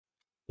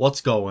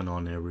What's going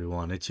on,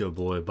 everyone? It's your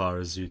boy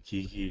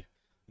Barazuki here,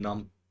 and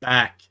I'm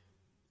back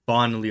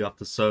finally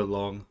after so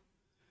long.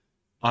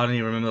 I don't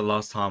even remember the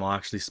last time I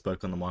actually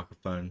spoke on the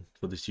microphone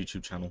for this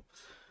YouTube channel,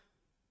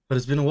 but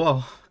it's been a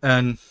while,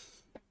 and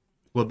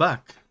we're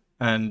back,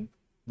 and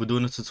we're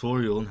doing a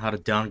tutorial on how to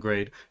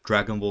downgrade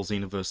Dragon Ball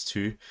Xenoverse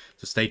 2.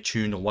 So stay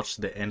tuned and watch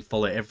to the end,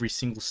 follow every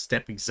single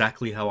step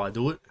exactly how I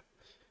do it,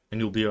 and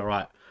you'll be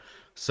alright.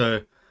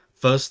 So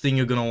first thing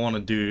you're going to want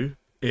to do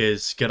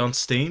is get on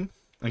Steam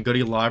and go to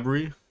your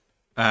library,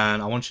 and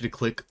I want you to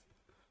click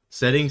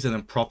settings and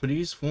then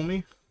properties for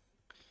me,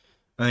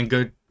 and then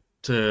go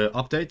to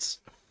updates,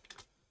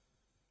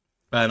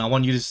 and I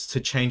want you to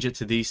change it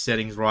to these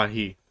settings right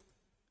here.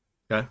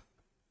 Okay,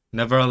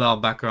 never allow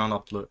background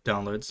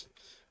downloads,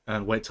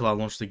 and wait till I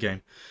launch the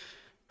game,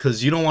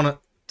 because you don't want it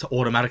to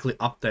automatically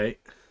update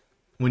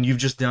when you've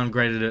just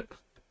downgraded it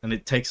and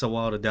it takes a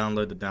while to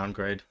download the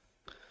downgrade,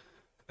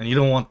 and you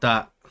don't want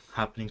that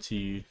happening to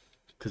you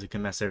because it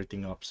can mess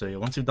everything up. So yeah,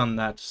 once you've done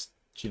that, just,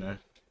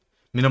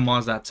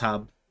 minimize that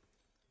tab.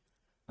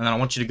 And then I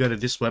want you to go to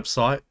this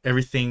website.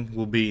 Everything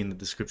will be in the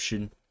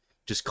description.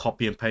 Just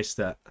copy and paste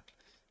that,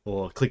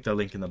 or click the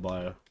link in the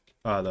bio,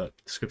 the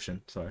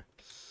description, sorry.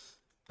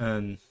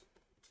 And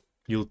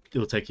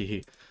it'll take you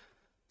here.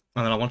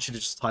 And then I want you to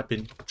just type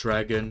in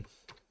Dragon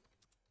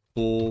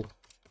Ball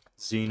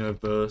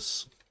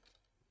Xenoverse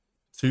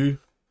 2.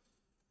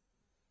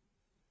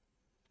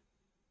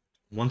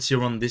 Once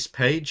you're on this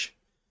page,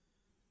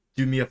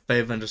 do me a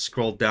favor and just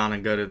scroll down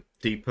and go to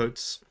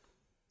depots.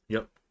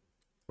 Yep,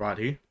 right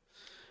here.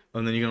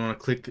 And then you're going to want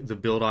to click the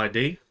build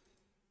ID.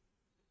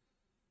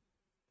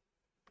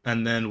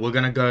 And then we're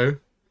going to go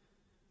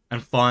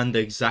and find the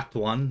exact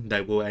one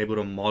that we're able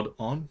to mod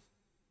on,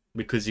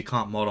 because you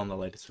can't mod on the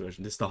latest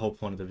version. This is the whole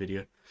point of the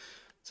video.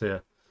 So yeah,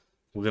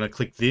 we're going to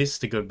click this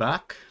to go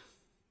back.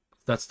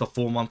 That's the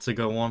 4 months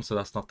ago one, so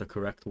that's not the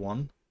correct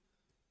one.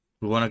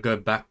 We want to go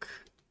back,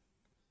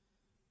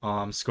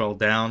 scroll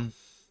down.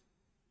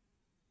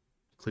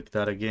 Click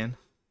that again,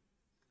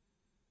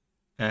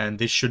 and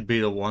this should be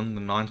the one,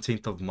 the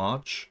 19th of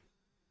March,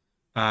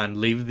 and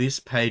leave this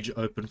page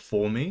open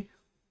for me.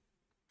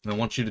 And I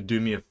want you to do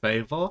me a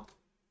favor,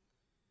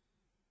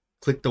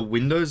 click the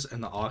Windows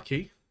and the R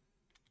key,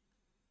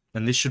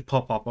 and this should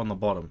pop up on the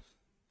bottom,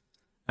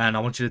 and I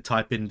want you to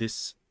type in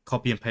this,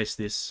 copy and paste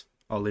this.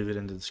 I'll leave it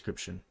in the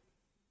description.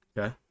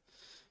 Okay,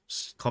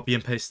 just copy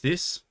and paste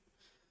this,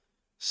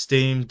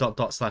 steam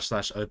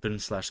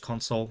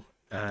 //open/console,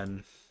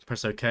 and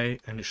press OK,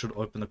 and it should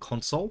open the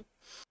console.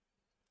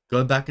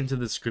 Go back into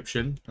the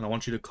description, and I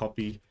want you to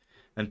copy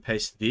and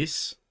paste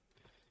this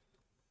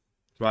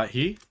right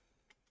here,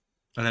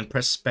 and then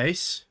press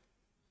space,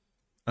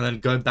 and then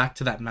go back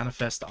to that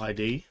manifest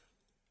ID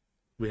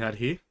we had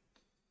here,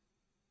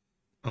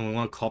 and we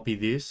want to copy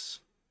this,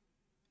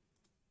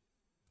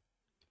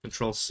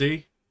 Control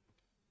C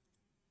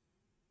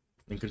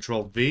and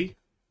Control V,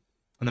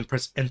 and then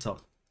press enter.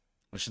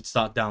 It should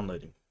start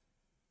downloading.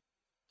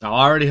 Now,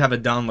 I already have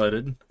it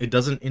downloaded. It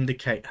doesn't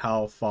indicate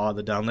how far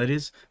the download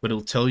is, but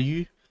it'll tell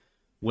you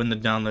when the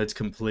download's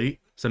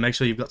complete. So make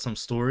sure you've got some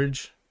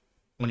storage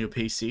on your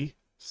PC,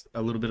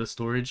 a little bit of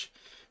storage,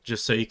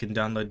 just so you can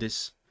download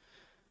this.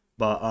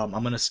 But I'm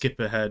going to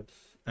skip ahead,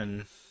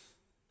 and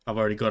I've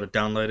already got it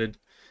downloaded.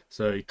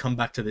 So you come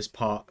back to this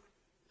part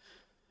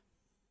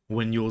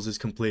when yours is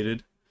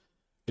completed.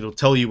 It'll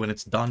tell you when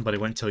it's done, but it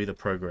won't tell you the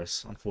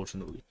progress,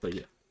 unfortunately. But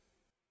yeah,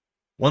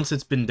 once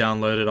it's been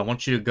downloaded, I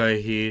want you to go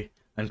here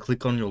and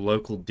click on your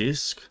local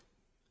disk.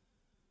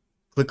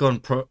 Click on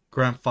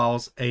Program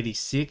Files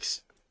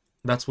 86.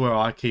 That's where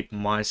I keep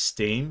my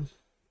Steam.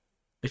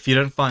 If you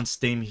don't find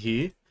Steam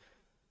here,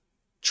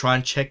 try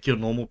and check your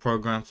normal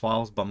program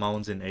files, but my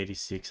one's in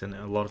 86, and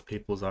a lot of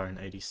people's are in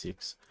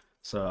 86.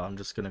 So I'm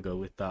just going to go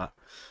with that.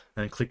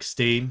 And click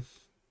Steam.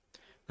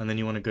 And then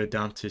you want to go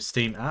down to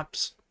Steam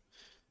Apps.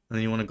 And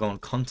then you want to go on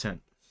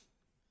Content.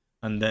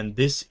 And then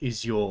this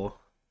is your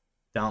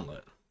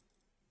download.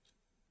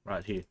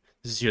 Right here.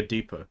 This is your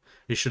depot.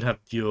 You should have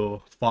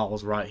your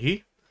files right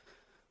here.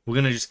 We're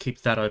going to just keep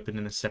that open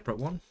in a separate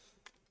one.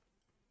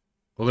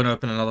 We're going to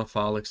open another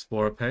File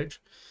Explorer page.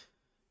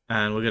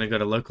 And we're going to go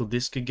to Local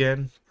Disk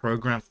again.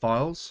 Program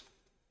Files.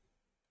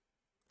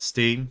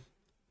 Steam.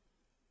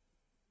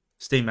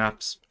 Steam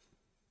Apps.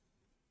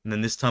 And then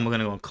this time we're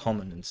going to go on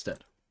Common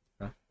instead.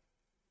 Okay?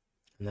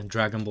 And then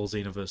Dragon Ball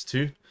Xenoverse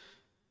 2.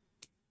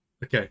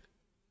 Okay.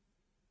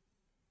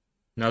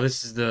 Now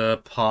this is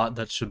the part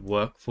that should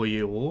work for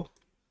you all.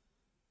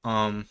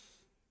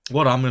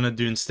 What I'm gonna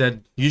do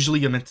instead,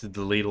 usually you're meant to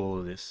delete all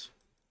of this,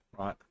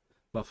 right?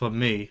 But for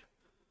me,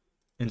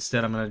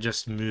 instead I'm gonna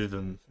just move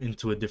them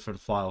into a different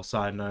file, so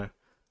I know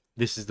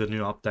this is the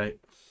new update,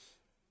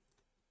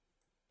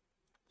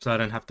 so I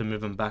don't have to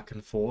move them back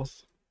and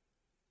forth.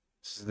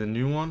 This is the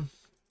new one.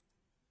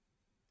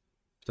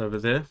 It's over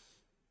there,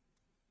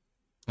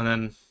 and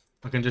then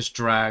I can just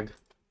drag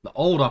the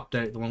old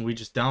update, the one we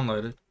just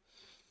downloaded,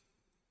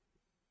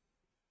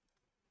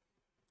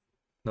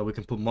 that we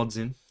can put mods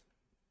in,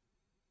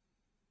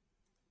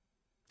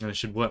 and it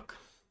should work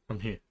from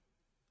here.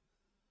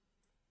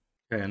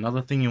 Okay,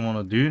 another thing you want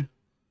to do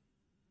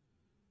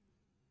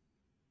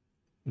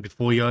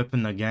before you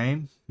open the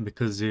game,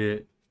 because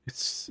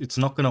it's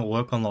not gonna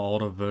work on the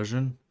older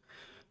version.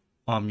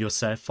 Your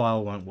save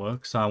file won't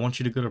work. So I want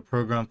you to go to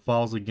Program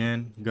Files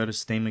again, go to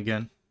Steam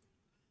again,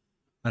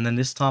 and then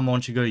this time I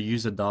want you to go to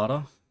User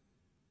Data.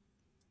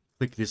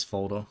 Click this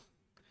folder,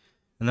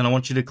 and then I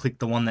want you to click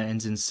the one that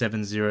ends in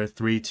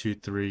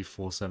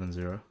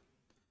 7032347.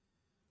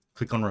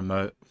 Click on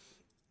Remote,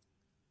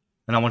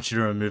 and I want you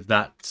to remove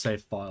that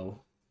save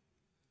file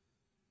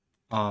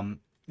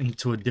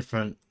into a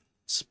different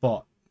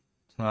spot.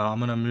 I'm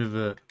gonna move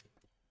a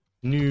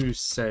new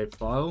save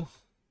file.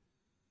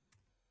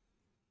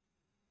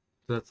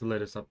 So that's the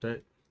latest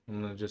update.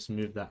 I'm gonna just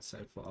move that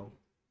save file.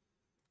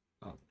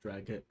 I'll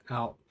drag it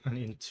out and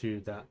into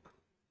that.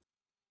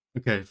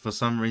 Okay, for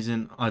some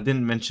reason I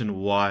didn't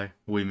mention why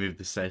we moved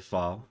the save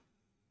file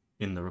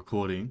in the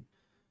recording,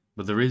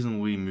 but the reason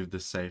we moved the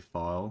save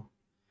file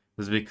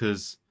was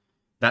because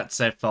that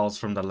save file is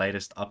from the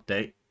latest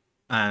update,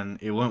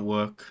 and it won't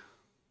work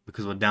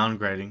because we're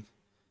downgrading.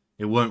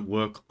 It won't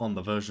work on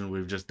the version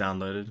we've just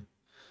downloaded,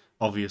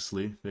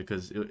 obviously,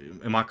 because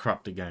it might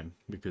corrupt the game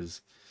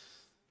because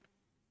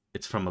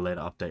it's from a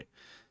later update.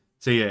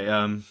 So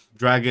yeah,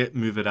 drag it,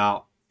 move it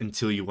out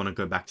until you want to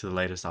go back to the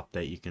latest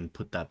update. You can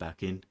put that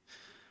back in.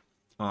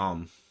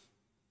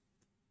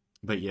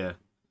 But yeah,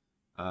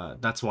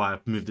 that's why I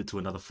moved it to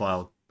another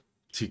file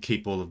to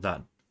keep all of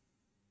that,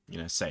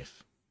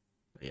 safe.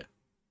 But yeah,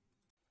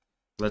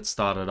 let's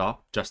start it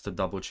up just to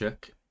double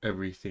check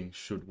everything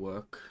should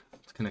work.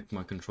 Let's connect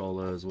my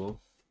controller as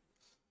well.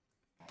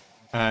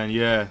 And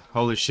yeah,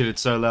 holy shit,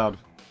 it's so loud.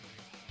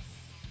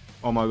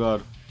 Oh my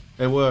god,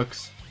 it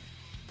works.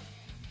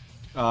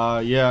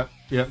 Yeah,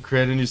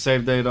 create a new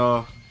save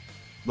data,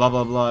 blah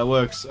blah blah, it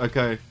works,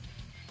 okay.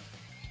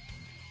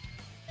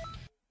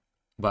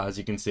 But as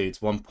you can see, it's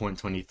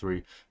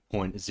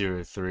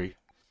 1.23.03.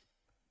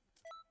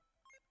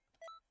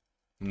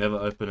 Never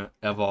open it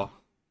ever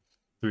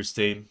through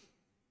Steam.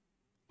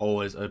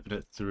 Always open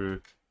it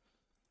through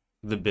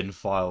the bin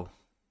file,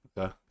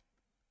 okay?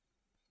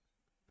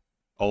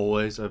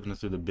 Always open it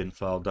through the bin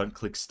file. Don't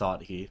click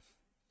start here.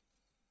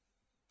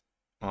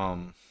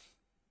 It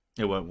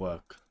won't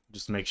work.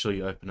 Just make sure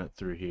you open it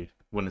through here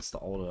when it's the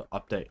older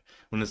update.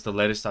 When it's the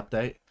latest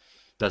update,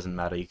 doesn't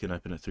matter. You can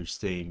open it through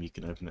Steam. You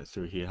can open it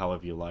through here,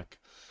 however you like.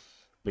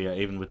 But yeah,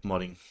 even with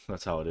modding,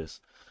 that's how it is.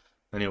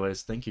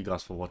 Anyways, thank you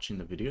guys for watching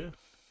the video.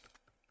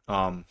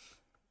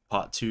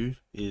 Part 2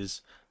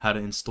 is how to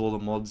install the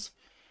mods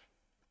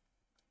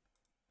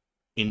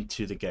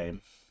into the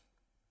game.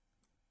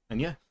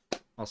 And yeah,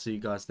 I'll see you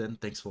guys then.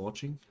 Thanks for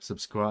watching.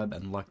 Subscribe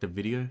and like the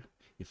video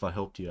if I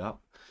helped you out.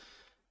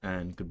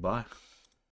 And goodbye.